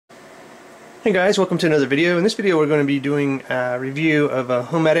Hey guys, welcome to another video. In this video we're going to be doing a review of a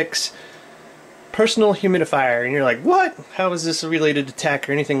Homedics personal humidifier. And you're like, what? How is this related to tech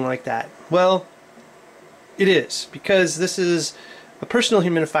or anything like that? Well, it is, because this is a personal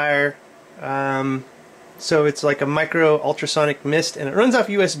humidifier. So it's like a micro ultrasonic mist, and it runs off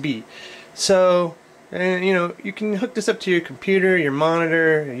USB. So, you know, you can hook this up to your computer, your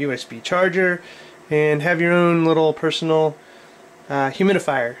monitor, a USB charger, and have your own little personal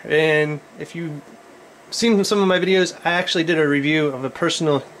humidifier. And if you've seen some of my videos, I actually did a review of a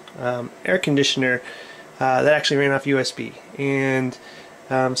personal air conditioner that actually ran off USB. And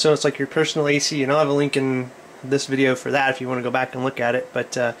so it's like your personal AC, and I'll have a link in this video for that if you want to go back and look at it.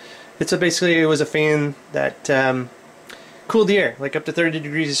 But it's basically, it was a fan that cooled the air, like up to 30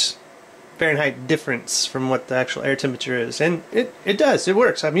 degrees Fahrenheit difference from what the actual air temperature is. And it does, it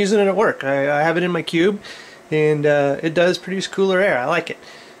works. I'm using it at work. I have it in my cube, and it does produce cooler air. I like it.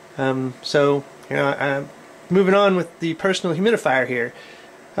 So, you know, I'm moving on with the personal humidifier here.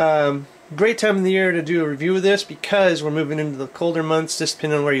 Great time of the year to do a review of this, because we're moving into the colder months, just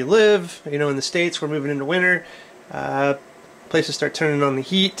depending on where you live. You know, in the States we're moving into winter. Places start turning on the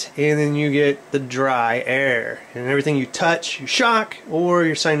heat, and then you get the dry air, and everything you touch you shock, or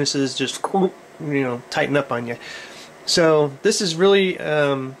your sinuses just, you know, tighten up on you. So this is really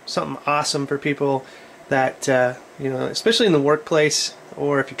something awesome for people that you know, especially in the workplace,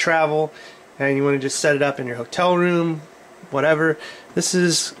 or if you travel and you want to just set it up in your hotel room, whatever. This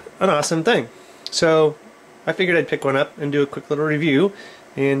is an awesome thing. So I figured I'd pick one up and do a quick little review.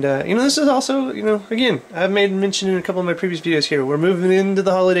 And you know, this is also, you know, again, I've made mention in a couple of my previous videos here, we're moving into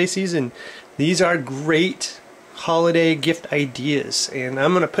the holiday season. These are great holiday gift ideas, and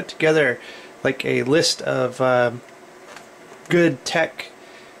I'm going to put together like a list of good tech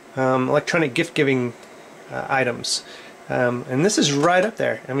electronic gift giving items, and this is right up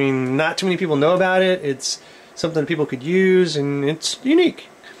there. I mean, not too many people know about it. It's something people could use, and it's unique,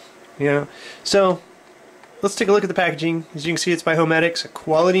 you know. So let's take a look at the packaging. As you can see, it's by Homedics, a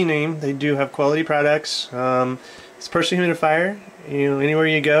quality name. They do have quality products. It's a personal humidifier, you know, anywhere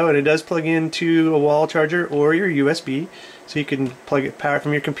you go, and it does plug into a wall charger or your USB, so you can plug it, power it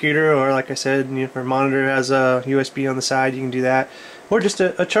from your computer, or like I said, you know, if your monitor has a USB on the side, you can do that, or just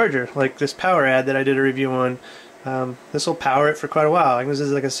a charger like this power ad that I did a review on. This will power it for quite a while. I think this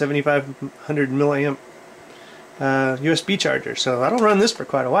is like a 7500 milliamp USB charger, so that'll run this for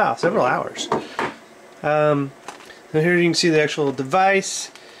quite a while, several hours. So here you can see the actual device.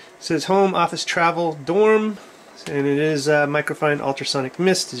 It says home, office, travel, dorm, and it is microfine ultrasonic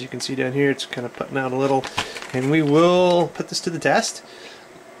mist. As you can see down here, it's kind of putting out a little, and we will put this to the test.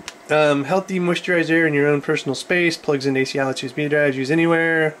 Healthy moisturized air in your own personal space, plugs into AC outlets, USB drives, use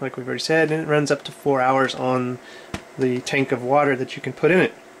anywhere, like we've already said, and it runs up to 4 hours on the tank of water that you can put in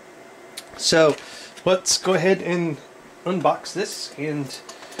it. So let's go ahead and unbox this, and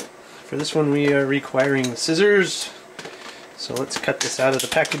for this one we are requiring scissors. So let's cut this out of the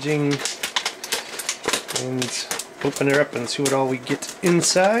packaging and open it up and see what all we get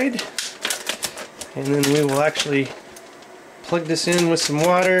inside. And then we will actually plug this in with some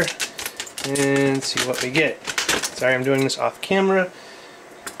water and see what we get. Sorry, I'm doing this off camera.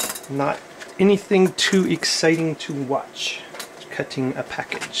 Not anything too exciting to watch. Cutting a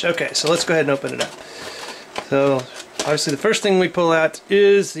package. Okay, so let's go ahead and open it up. So obviously the first thing we pull out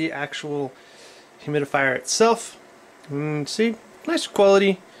is the actual humidifier itself. And see, nice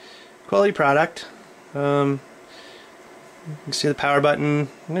quality product. You can see the power button.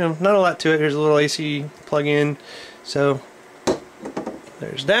 You know, not a lot to it. Here's a little AC plug-in. So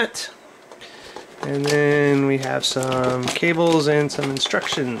there's that. And then we have some cables and some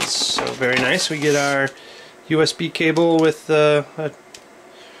instructions. So very nice. We get our USB cable with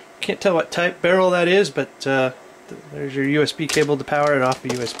can't tell what type barrel that is, but there's your USB cable to power it off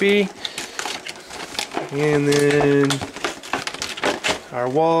of USB. And then our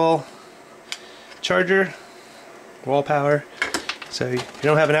wall charger, wall power. So if you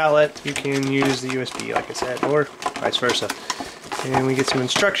don't have an outlet, you can use the USB, like I said, or vice versa. And we get some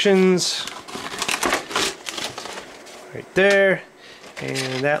instructions right there.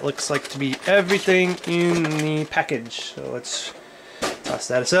 And that looks like to be everything in the package. So let's toss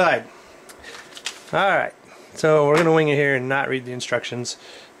that aside. Alright, so we're going to wing it here and not read the instructions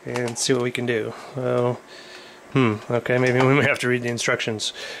and see what we can do. So, okay, maybe we might have to read the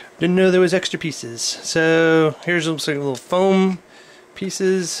instructions. Didn't know there was extra pieces. So here's looks like little foam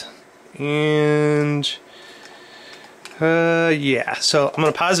pieces, and yeah, so I'm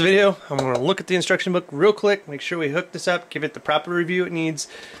going to pause the video. I'm going to look at the instruction book real quick, make sure we hook this up, give it the proper review it needs,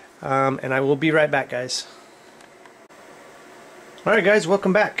 and I will be right back, guys. Alright guys,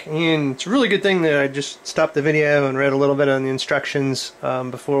 welcome back. And it's a really good thing that I just stopped the video and read a little bit on the instructions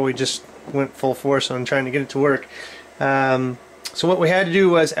before we just went full force on trying to get it to work. So what we had to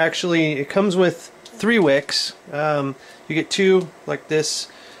do was actually, it comes with 3 wicks. You get 2 like this,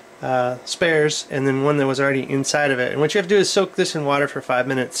 spares, and then one that was already inside of it. And what you have to do is soak this in water for 5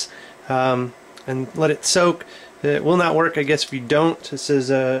 minutes and let it soak. It will not work, I guess, if you don't. This is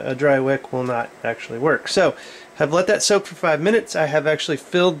a dry wick will not actually work. So I've let that soak for 5 minutes. I have actually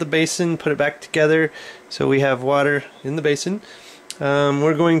filled the basin, put it back together, so we have water in the basin.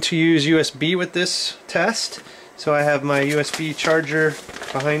 We're going to use USB with this test. So I have my USB charger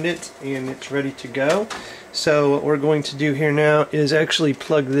behind it and it's ready to go. So what we're going to do here now is actually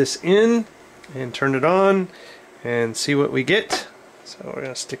plug this in and turn it on and see what we get. So we're going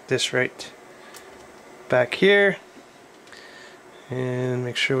to stick this right back here and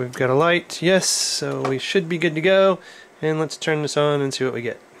make sure we've got a light. Yes, so we should be good to go. And let's turn this on and see what we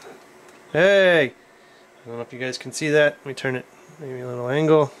get. Hey! I don't know if you guys can see that. Let me turn it maybe a little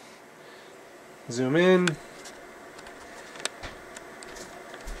angle. Zoom in.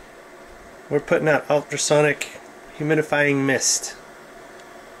 We're putting out ultrasonic humidifying mist.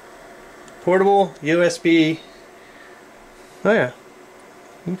 Portable, USB. Oh yeah.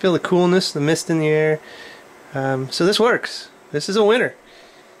 You can feel the coolness, the mist in the air. So this works. This is a winner.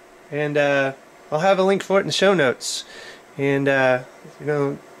 And I'll have a link for it in the show notes. And you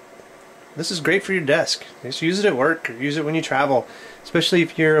know, this is great for your desk. Just use it at work or use it when you travel. Especially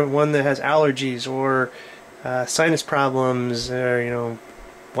if you're one that has allergies or sinus problems or, you know,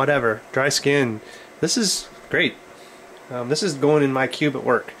 whatever, dry skin. This is great. This is going in my cube at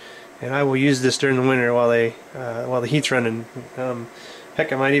work, and I will use this during the winter while the heat's running.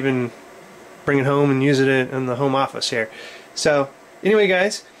 Heck, I might even bring it home and use it in the home office here. So anyway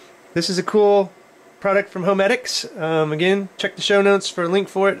guys, this is a cool product from Homedics. Again, check the show notes for a link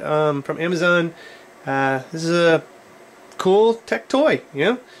for it from Amazon. This is a cool tech toy, you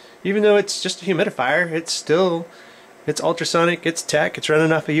know? Even though it's just a humidifier, it's ultrasonic, it's tech, it's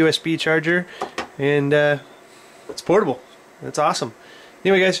running off a USB charger, and it's portable. It's awesome.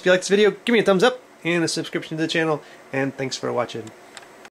 Anyway guys, if you like this video, give me a thumbs up and a subscription to the channel, and thanks for watching.